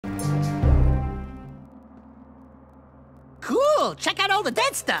cool. Check out all the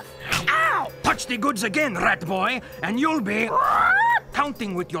dead stuff. Ow! Touch the goods again, rat boy, and you'll be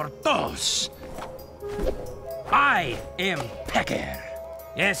counting with your toes. I am Pecker.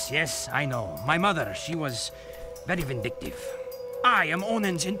 Yes, I know. My mother, she was very vindictive. I am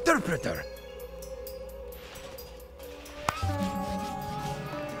Onin's interpreter.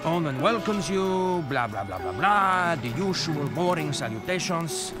 Onin welcomes you, blah, blah, blah, blah, blah, the usual boring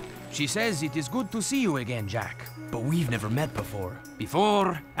salutations. She says it is good to see you again, Jak. But we've never met before.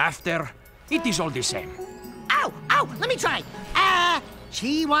 Before, after, it is all the same. Ow! Let me try.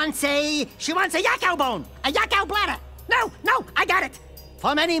 She wants a yak bone, a yak bladder. No, I got it.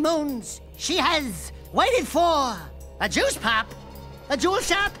 For many moons, she has waited for a juice pop, a jewel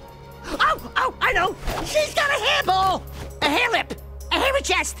shop. Oh, I know. She's got a hair ball, a hair lip, a hairy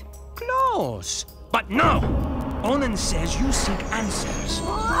chest. Close. But no! Onin says you seek answers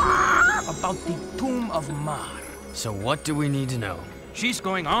about the Tomb of Mar. So what do we need to know? She's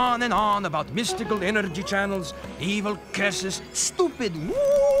going on and on about mystical energy channels, evil curses, stupid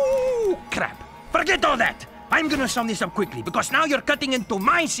woo crap. Forget all that! I'm gonna sum this up quickly, because now you're cutting into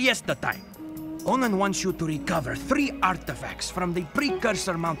my siesta time. Onin wants you to recover 3 artifacts from the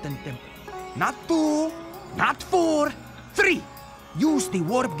Precursor Mountain Temple. Not 2, not 4, 3! Use the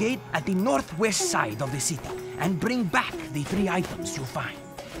warp gate at the northwest side of the city, and bring back the 3 items you find.